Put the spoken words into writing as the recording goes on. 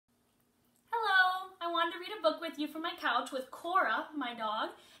wanted to read a book with you from my couch with Cora, my dog,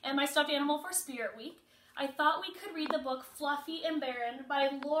 and my stuffed animal for Spirit Week. I thought we could read the book Fluffy and Barren by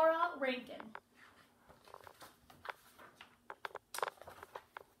Laura Rankin.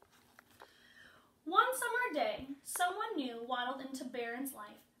 One summer day, someone new waddled into Barren's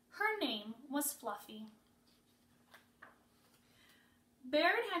life. Her name was Fluffy.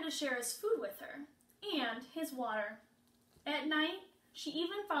 Barren had to share his food with her and his water. At night, she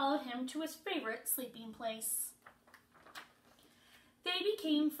even followed him to his favorite sleeping place. They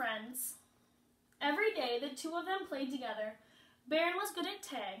became friends. Every day, the two of them played together. Barren was good at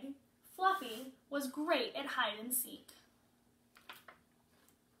tag. Fluffy was great at hide and seek.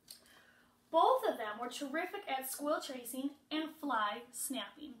 Both of them were terrific at squirrel chasing and fly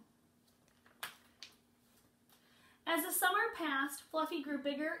snapping. As the summer passed, Fluffy grew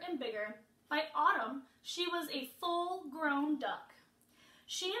bigger and bigger. By autumn, she was a full-grown duck.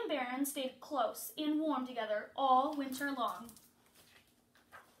 She and Barren stayed close and warm together all winter long.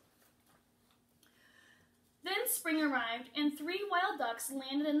 Then spring arrived, and 3 wild ducks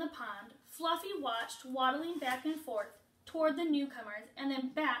landed in the pond. Fluffy watched, waddling back and forth toward the newcomers, and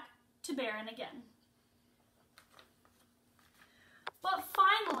then back to Barren again. But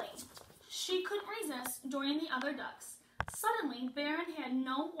finally, she couldn't resist joining the other ducks. Suddenly, Barren had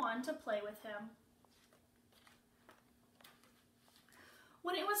no one to play with him.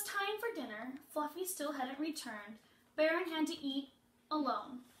 When it was time for dinner, Fluffy still hadn't returned. Barren had to eat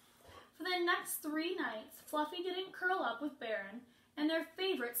alone. For the next 3 nights, Fluffy didn't curl up with Barren in their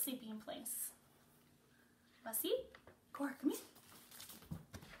favorite sleeping place. See? Cora, come here.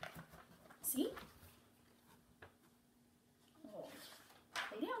 See? Oh,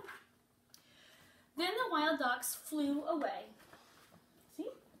 lay down. Then the wild ducks flew away. See?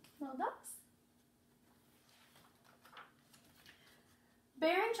 Wild ducks.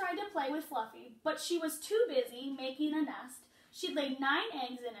 Barren tried to play with Fluffy, but she was too busy making a nest. She'd laid 9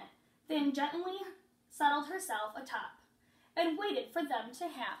 eggs in it, then gently settled herself atop and waited for them to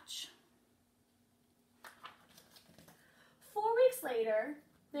hatch. 4 weeks later,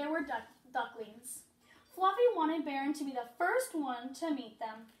 there were ducklings. Fluffy wanted Barren to be the first one to meet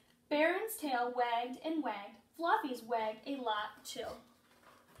them. Barren's tail wagged and wagged. Fluffy's wagged a lot too.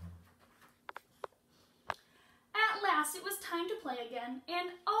 At last it was time to play again,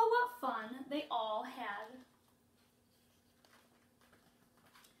 and oh, what fun they all had.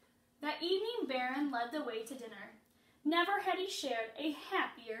 That evening, Barren led the way to dinner. Never had he shared a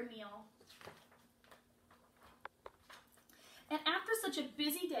happier meal. And after such a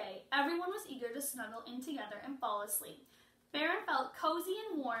busy day, everyone was eager to snuggle in together and fall asleep. Barren felt cozy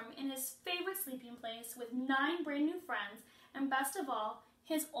and warm in his favorite sleeping place with 9 brand new friends, and best of all,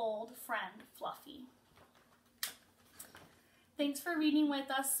 his old friend, Fluffy. Thanks for reading with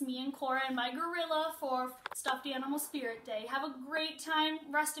us, me and Cora and my gorilla, for Stuffed Animal Spirit Day. Have a great time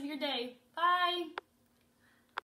rest of your day. Bye!